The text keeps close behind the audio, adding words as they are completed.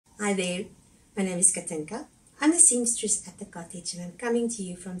Hi there, my name is Katinka. I'm the seamstress at the Cottage and I'm coming to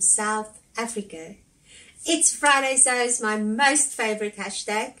you from South Africa. It's Friday, so it's my most favorite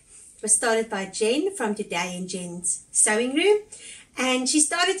hashtag. It was started by Jen from Today in Jen's Sewing Room, and she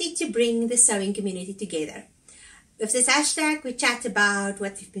started it to bring the sewing community together. With this hashtag, we chat about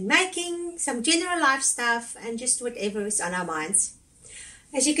what we've been making, some general life stuff, and just whatever is on our minds.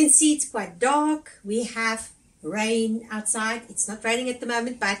 As you can see, it's quite dark. We have rain outside. It's not raining at the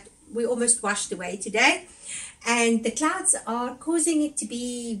moment, but we almost washed away today. And the clouds are causing it to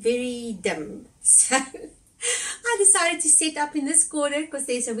be very dim. So I decided to set up in this corner because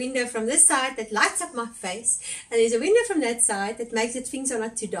there's a window from this side that lights up my face. And there's a window from that side that makes it things are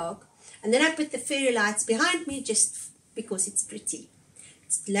not too dark. And then I put the fairy lights behind me just because it's pretty.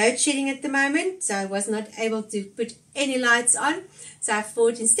 It's load shedding at the moment, so I was not able to put any lights on. So I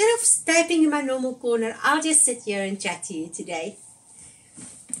thought instead of stepping in my normal corner, I'll just sit here and chat to you today.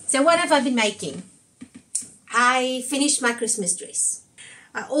 So what have I been making? I finished my Christmas dress.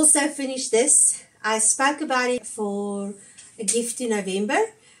 I also finished this. I spoke about it for a gift in November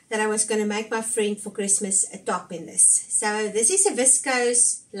that I was going to make my friend for Christmas a top in this. So this is a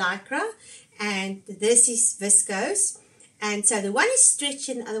viscose lycra and this is viscose. And so the one is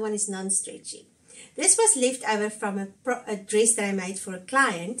stretchy and the other one is non-stretchy. This was left over from a dress that I made for a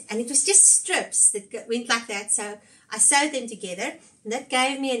client, and it was just strips that went like that. So I sewed them together, and that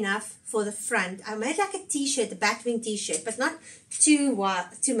gave me enough for the front. I made like a t-shirt, a batwing t-shirt, but not too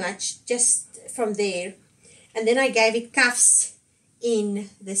much, just from there. And then I gave it cuffs in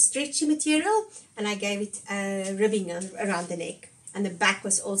the stretchy material, and I gave it a ribbing around the neck. And the back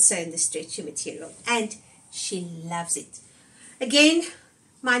was also in the stretchy material, and she loves it. Again,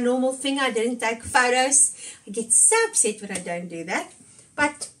 my normal thing, I didn't take photos. I get so upset when I don't do that.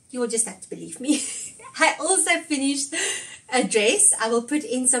 But you'll just have to believe me. I also finished a dress. I will put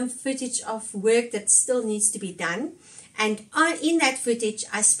in some footage of work that still needs to be done. And in that footage,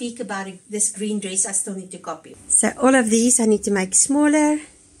 I speak about this green dress I still need to copy. So all of these I need to make smaller.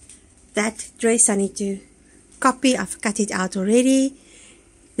 That dress I need to copy. I've cut it out already.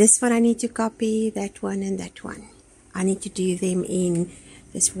 This one I need to copy. That one and that one. I need to do them in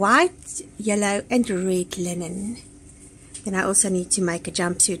this white, yellow and red linen. Then I also need to make a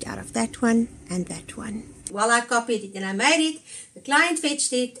jumpsuit out of that one and that one. While I copied it and I made it, the client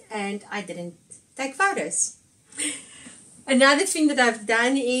fetched it and I didn't take photos. Another thing that I've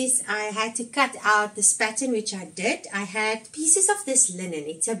done is I had to cut out this pattern, which I did. I had pieces of this linen.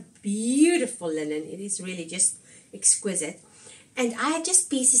 It's a beautiful linen. It is really just exquisite. And I had just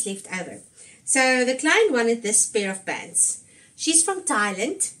pieces left over. So the client wanted this pair of pants. She's from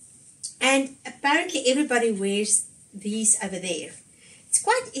Thailand, and apparently everybody wears these over there. It's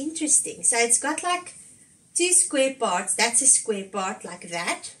quite interesting. So it's got like two square parts. That's a square part like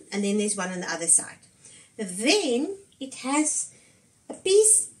that, and then there's one on the other side. Then it has a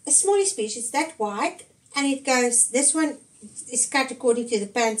piece, a smallish piece. It's that wide, and it goes, this one is cut according to the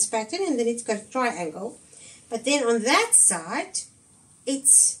pants pattern, and then it's got a triangle. But then on that side,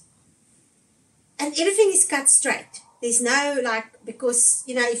 and everything is cut straight. There's no like, because,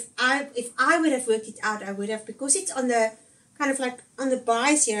 you know, if I would have worked it out, I would have, because it's on the, kind of like on the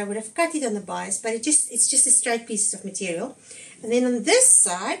bias here, I would have cut it on the bias, but it's just a straight piece of material. And then on this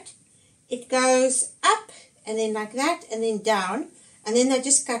side, it goes up, and then like that, and then down, and then they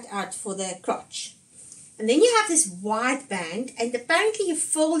just cut out for the crotch. And then you have this wide band, and apparently you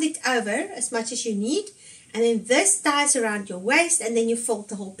fold it over as much as you need, and then this ties around your waist, and then you fold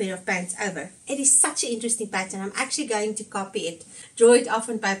the whole pair of pants over. It is such an interesting pattern. I'm actually going to copy it, draw it off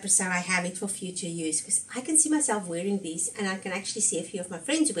on paper so I have it for future use, because I can see myself wearing these, and I can actually see a few of my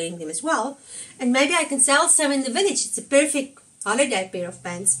friends wearing them as well. And maybe I can sell some in the village. It's a perfect holiday pair of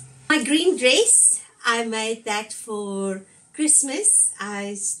pants. My green dress, I made that for Christmas.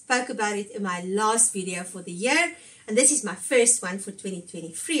 I spoke about it in my last video for the year, and this is my first one for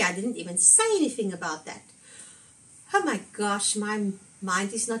 2023. I didn't even say anything about that. Oh my gosh, my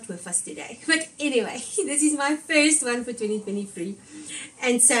mind is not with us today. But anyway, this is my first one for 2023.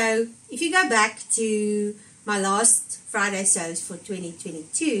 And so, if you go back to my last Friday sews for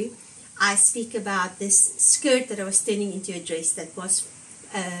 2022, I speak about this skirt that I was turning into a dress that was,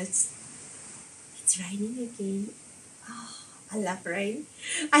 it's raining again. Oh, I love rain.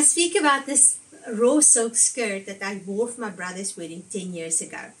 I speak about this raw silk skirt that I wore for my brother's wedding 10 years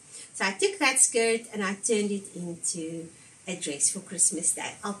ago. So I took that skirt and I turned it into a dress for Christmas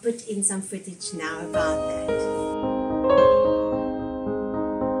Day. I'll put in some footage now about that.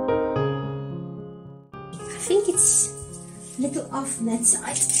 I think it's a little off on that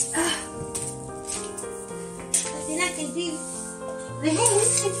side. But then I can do the hem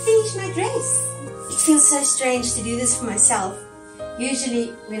and finish my dress. It feels so strange to do this for myself. Usually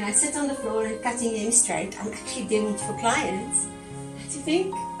when I sit on the floor and cutting them straight, I'm actually doing it for clients. To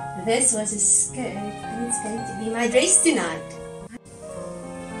think this was a skirt and it's going to be my dress tonight.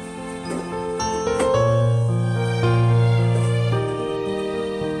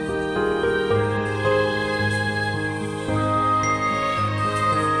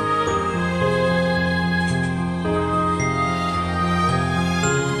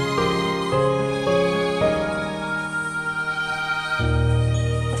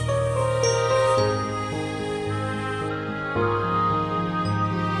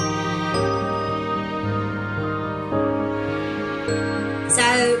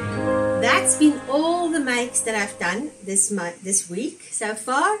 So that's been all the makes that I've done this week so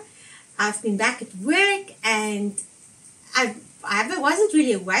far. I've been back at work and I wasn't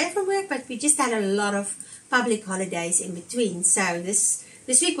really away from work, but we just had a lot of public holidays in between. So this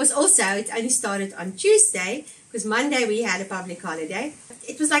week was also, it only started on Tuesday because Monday we had a public holiday.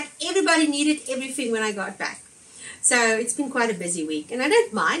 It was like everybody needed everything when I got back. So it's been quite a busy week and I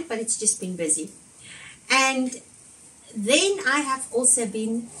don't mind, but it's just been busy. And then I have also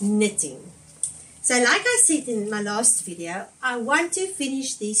been knitting. So like I said in my last video, I want to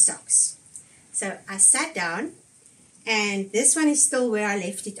finish these socks. So I sat down and this one is still where I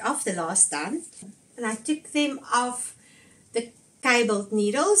left it off the last time. And I took them off the cabled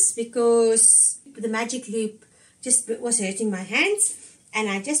needles because the magic loop just was hurting my hands. And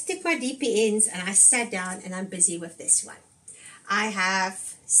I just took my DP ends and I sat down and I'm busy with this one. I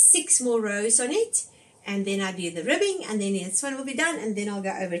have 6 more rows on it. And then I do the ribbing and then this one will be done and then I'll go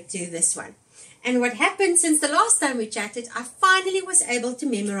over to this one. And what happened since the last time we chatted, I finally was able to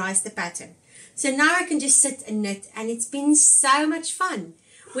memorize the pattern. So now I can just sit and knit and it's been so much fun.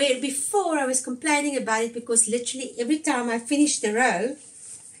 Where before I was complaining about it because literally every time I finished the row,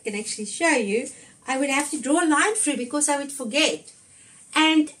 I can actually show you, I would have to draw a line through because I would forget.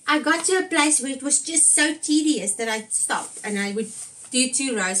 And I got to a place where it was just so tedious that I stopped and I would do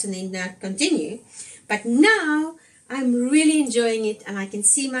 2 rows and then not continue. But now I'm really enjoying it and I can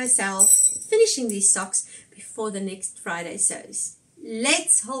see myself finishing these socks before the next Friday sews.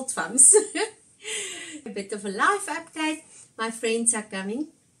 Let's hold thumbs. A bit of a life update. My friends are coming.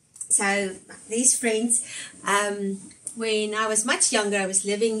 So these friends, when I was much younger, I was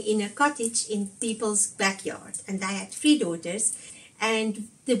living in a cottage in people's backyard and they had 3 daughters. And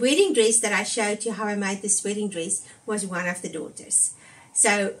the wedding dress that I showed you how I made this wedding dress was one of the daughters.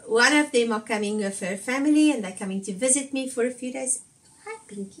 So one of them are coming with her family and they're coming to visit me for a few days. Hi,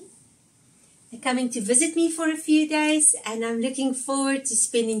 Pinky. They're coming to visit me for a few days and I'm looking forward to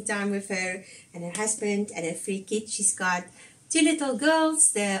spending time with her and her husband and her 3 kids. She's got 2 little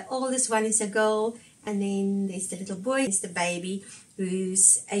girls. The oldest one is a girl and then there's the little boy, there's the baby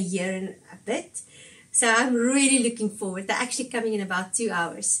who's a year and a bit. So I'm really looking forward. They're actually coming in about 2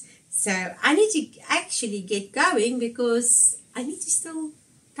 hours. So I need to actually get going because I need to still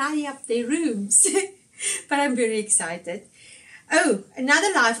tidy up their rooms, but I'm very excited. Oh,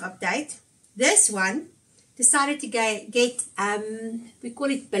 another life update. This one decided to get we call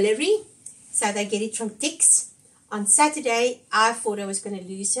it billerry. So they get it from ticks. On Saturday, I thought I was going to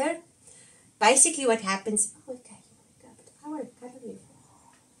lose her. Basically what happens,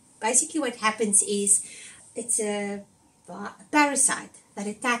 basically what happens is it's a parasite that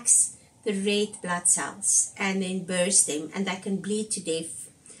attacks the red blood cells and then burst them and they can bleed to death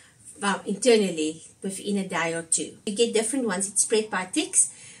internally within a day or 2. You get different ones. It's spread by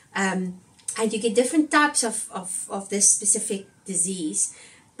ticks and you get different types of this specific disease,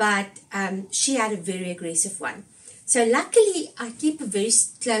 but she had a very aggressive one. So luckily I keep a very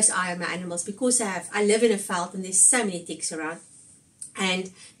close eye on my animals because I live in a veld and there's so many ticks around. And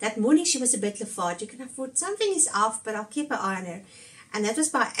that morning she was a bit lethargic and I thought something is off, but I'll keep an eye on her. And that was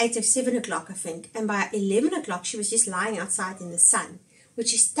by 8 or 7 o'clock, I think. And by 11 o'clock, she was just lying outside in the sun,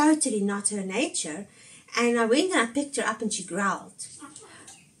 which is totally not her nature. And I went and I picked her up and she growled.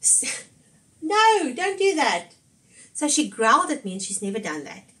 No, don't do that. So she growled at me and she's never done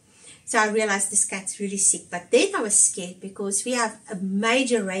that. So I realized this cat's really sick. But then I was scared because we have a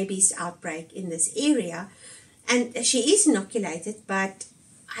major rabies outbreak in this area. And she is inoculated, but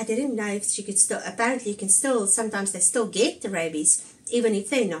I didn't know if she could still, apparently you can still, sometimes they still get the rabies, even if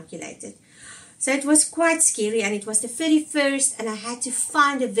they're inoculated. So it was quite scary and it was the 31st and I had to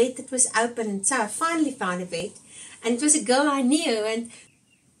find a vet that was open and so I finally found a vet and it was a girl I knew and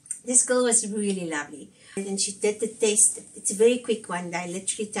this girl was really lovely. And she did the test. It's a very quick one. They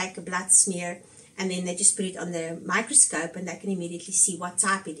literally take a blood smear and then they just put it on the microscope and they can immediately see what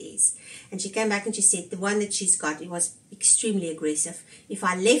type it is. And she came back and she said the one that she's got, it was extremely aggressive. If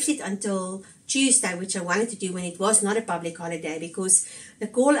I left it until Tuesday, which I wanted to do when it was not a public holiday, because the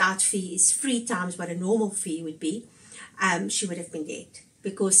call out fee is 3 times what a normal fee would be, she would have been dead,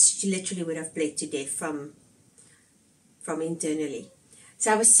 because she literally would have bled to death from internally.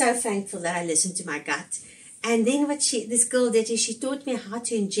 So I was so thankful that I listened to my gut. And then what this girl did is she taught me how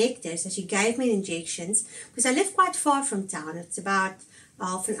to inject her. So she gave me injections, because I live quite far from town. It's about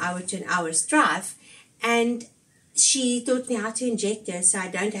half an hour to an hour's drive. And she taught me how to inject her so I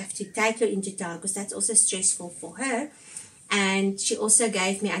don't have to take her into town, because that's also stressful for her. And she also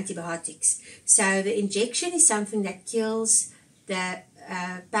gave me antibiotics. So the injection is something that kills the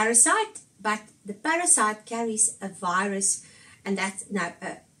parasite, but the parasite carries a virus, and that's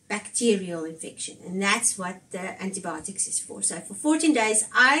a bacterial infection, and that's what the antibiotics is for. So for 14 days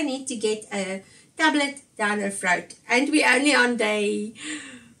I need to get a tablet down her throat, and we're only on day,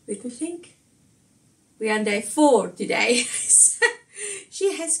 let me think, we're on day 4 today. So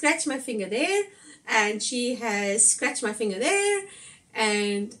she has scratched my finger there, and she has scratched my finger there,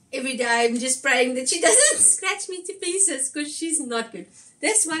 and every day I'm just praying that she doesn't scratch me to pieces, because she's not good.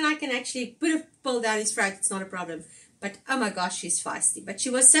 This one I can actually put a pill down his throat, it's not a problem. But oh my gosh, she's feisty. But she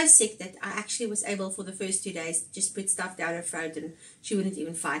was so sick that I actually was able for the first 2 days to just put stuff down her throat, and she wouldn't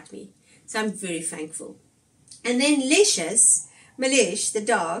even fight me. So I'm very thankful. And then Malish, the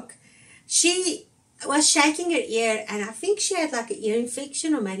dog, she was shaking her ear, and I think she had like an ear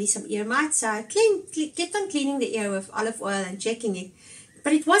infection or maybe some ear mites. So I kept on cleaning the ear with olive oil and checking it.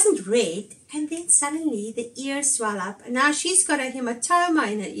 But it wasn't red, and then suddenly the ear swelled up, and now she's got a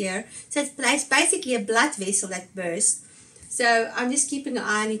hematoma in her ear. So it's basically a blood vessel that burst. So I'm just keeping an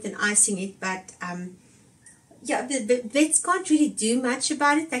eye on it and icing it, but yeah, the vets can't really do much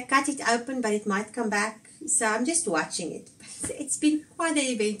about it. They cut it open, but it might come back. So I'm just watching it. It's been quite an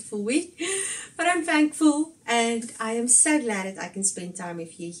eventful week, but I'm thankful, and I am so glad that I can spend time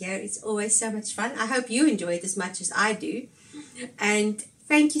with you here. It's always so much fun. I hope you enjoy it as much as I do, and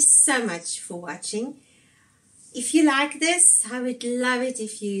thank you so much for watching. If you like this, I would love it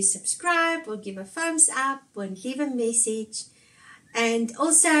if you subscribe or give a thumbs up or leave a message, and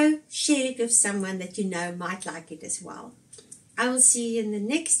also share it with someone that you know might like it as well. I will see you in the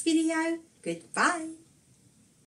next video. Goodbye.